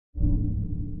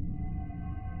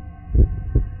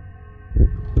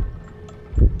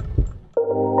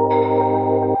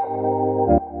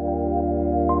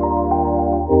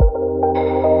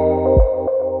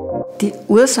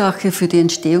Ursache für die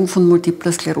Entstehung von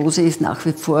Multipler Sklerose ist nach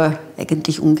wie vor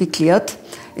eigentlich ungeklärt.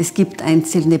 Es gibt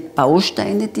einzelne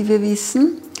Bausteine, die wir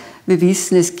wissen. Wir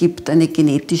wissen, es gibt eine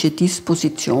genetische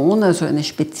Disposition, also eine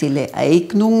spezielle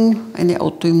Eignung, eine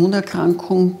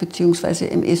Autoimmunerkrankung bzw.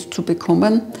 MS zu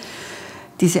bekommen.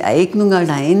 Diese Eignung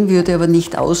allein würde aber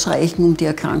nicht ausreichen, um die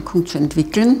Erkrankung zu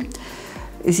entwickeln.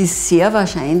 Es ist sehr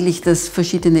wahrscheinlich, dass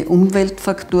verschiedene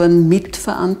Umweltfaktoren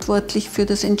mitverantwortlich für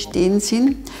das Entstehen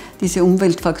sind. Diese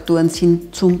Umweltfaktoren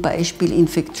sind zum Beispiel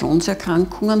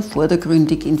Infektionserkrankungen,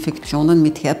 vordergründig Infektionen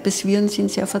mit Herpesviren sind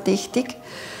sehr verdächtig.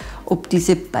 Ob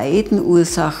diese beiden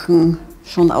Ursachen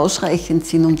schon ausreichend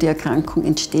sind, um die Erkrankung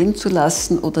entstehen zu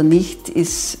lassen oder nicht,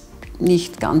 ist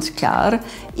nicht ganz klar,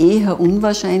 eher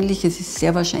unwahrscheinlich. Es ist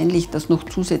sehr wahrscheinlich, dass noch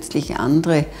zusätzliche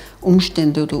andere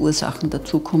Umstände oder Ursachen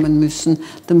dazukommen müssen,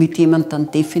 damit jemand dann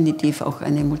definitiv auch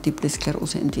eine Multiple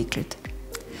Sklerose entwickelt.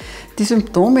 Die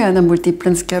Symptome einer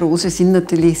Multiplen Sklerose sind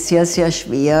natürlich sehr, sehr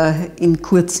schwer in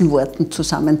kurzen Worten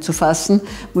zusammenzufassen.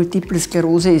 Multiple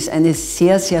Sklerose ist eine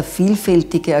sehr, sehr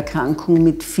vielfältige Erkrankung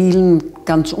mit vielen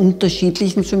ganz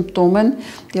unterschiedlichen Symptomen.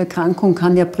 Die Erkrankung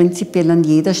kann ja prinzipiell an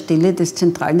jeder Stelle des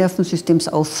Zentralen Nervensystems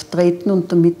auftreten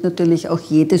und damit natürlich auch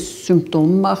jedes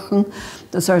Symptom machen,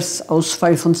 das als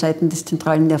Ausfall von Seiten des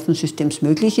Zentralen Nervensystems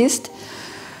möglich ist.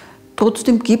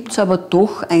 Trotzdem gibt es aber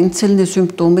doch einzelne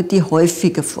Symptome, die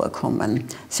häufiger vorkommen.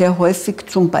 Sehr häufig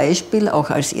zum Beispiel,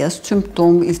 auch als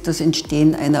Erstsymptom, ist das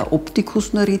Entstehen einer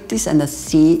Optikusneuritis, einer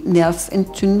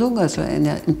Sehnerventzündung, also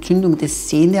einer Entzündung des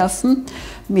Sehnerven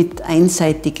mit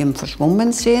einseitigem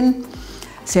Verschwommensehen.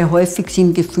 Sehr häufig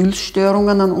sind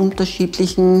Gefühlsstörungen an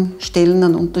unterschiedlichen Stellen,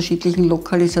 an unterschiedlichen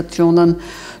Lokalisationen.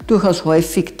 Durchaus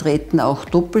häufig treten auch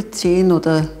Doppelzehen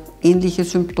oder ähnliche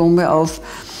Symptome auf.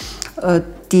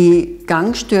 Die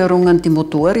Gangstörungen, die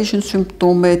motorischen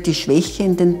Symptome, die Schwäche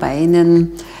in den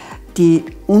Beinen, die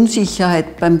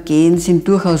Unsicherheit beim Gehen sind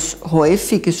durchaus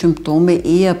häufige Symptome,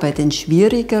 eher bei den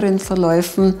schwierigeren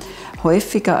Verläufen.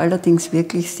 Häufiger allerdings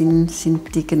wirklich sind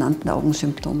die genannten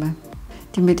Augensymptome.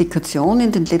 Die Medikation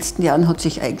in den letzten Jahren hat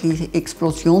sich eigentlich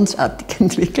explosionsartig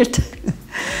entwickelt.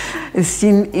 Es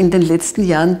sind in den letzten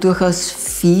Jahren durchaus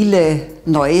viele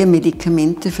neue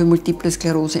Medikamente für Multiple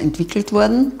Sklerose entwickelt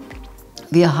worden.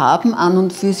 Wir haben an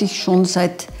und für sich schon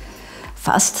seit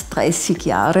fast 30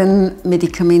 Jahren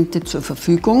Medikamente zur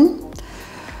Verfügung.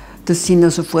 Das sind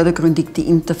also vordergründig die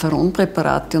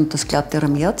Interferonpräparate und das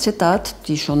Glatiramer-Acetat,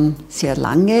 die schon sehr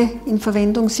lange in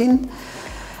Verwendung sind.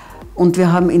 Und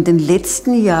wir haben in den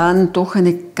letzten Jahren doch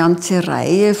eine ganze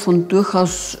Reihe von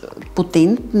durchaus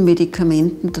potenten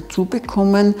Medikamenten dazu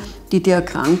bekommen, die die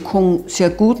Erkrankung sehr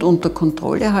gut unter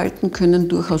Kontrolle halten können,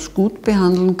 durchaus gut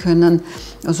behandeln können.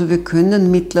 Also wir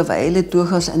können mittlerweile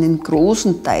durchaus einen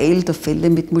großen Teil der Fälle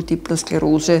mit Multipler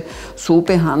Sklerose so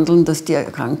behandeln, dass die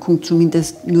Erkrankung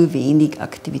zumindest nur wenig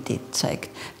Aktivität zeigt.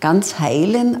 Ganz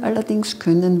heilen allerdings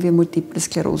können wir Multiple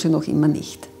Sklerose noch immer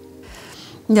nicht.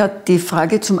 Ja, die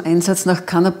Frage zum Einsatz nach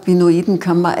Cannabinoiden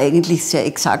kann man eigentlich sehr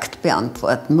exakt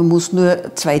beantworten. Man muss nur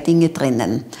zwei Dinge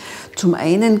trennen. Zum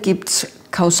einen gibt es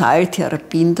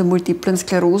Kausaltherapien der Multiplen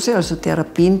Sklerose, also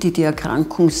Therapien, die die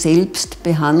Erkrankung selbst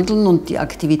behandeln und die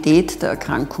Aktivität der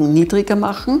Erkrankung niedriger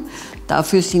machen.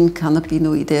 Dafür sind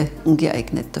Cannabinoide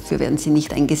ungeeignet, dafür werden sie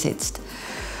nicht eingesetzt.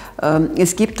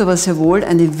 Es gibt aber sehr wohl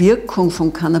eine Wirkung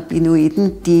von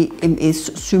Cannabinoiden, die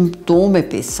MS-Symptome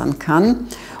bessern kann,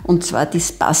 und zwar die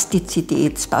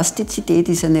Spastizität. Spastizität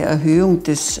ist eine Erhöhung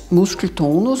des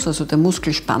Muskeltonus, also der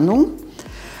Muskelspannung.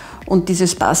 Und diese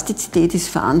Spastizität ist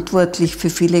verantwortlich für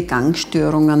viele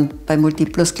Gangstörungen bei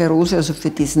Multipler Sklerose, also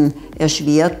für diesen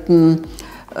erschwerten,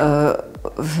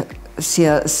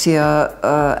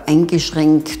 sehr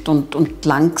eingeschränkt und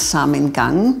langsamen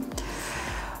Gang.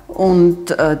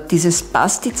 Und diese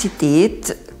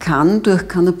Spastizität kann durch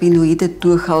Cannabinoide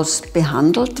durchaus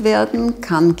behandelt werden,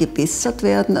 kann gebessert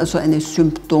werden. Also eine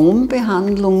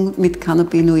Symptombehandlung mit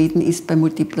Cannabinoiden ist bei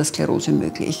Multipler Sklerose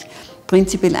möglich.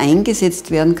 Prinzipiell eingesetzt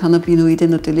werden Cannabinoide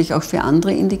natürlich auch für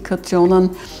andere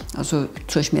Indikationen, also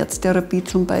zur Schmerztherapie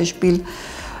zum Beispiel.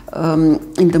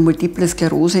 In der Multipler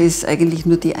Sklerose ist eigentlich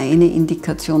nur die eine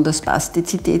Indikation der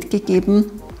Spastizität gegeben.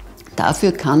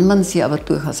 Dafür kann man sie aber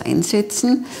durchaus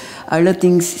einsetzen.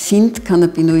 Allerdings sind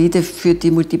Cannabinoide für die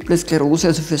Multiple Sklerose,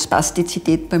 also für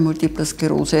Spastizität bei Multipler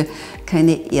Sklerose,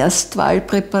 keine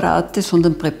Erstwahlpräparate,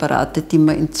 sondern Präparate, die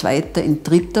man in zweiter, in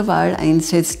dritter Wahl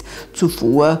einsetzt.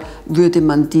 Zuvor würde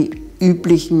man die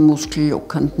üblichen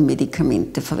muskellockernden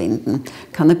Medikamente verwenden.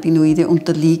 Cannabinoide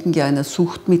unterliegen ja einer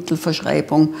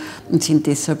Suchtmittelverschreibung und sind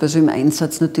deshalb also im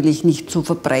Einsatz natürlich nicht so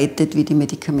verbreitet wie die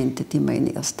Medikamente, die man in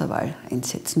erster Wahl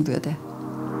einsetzen würde.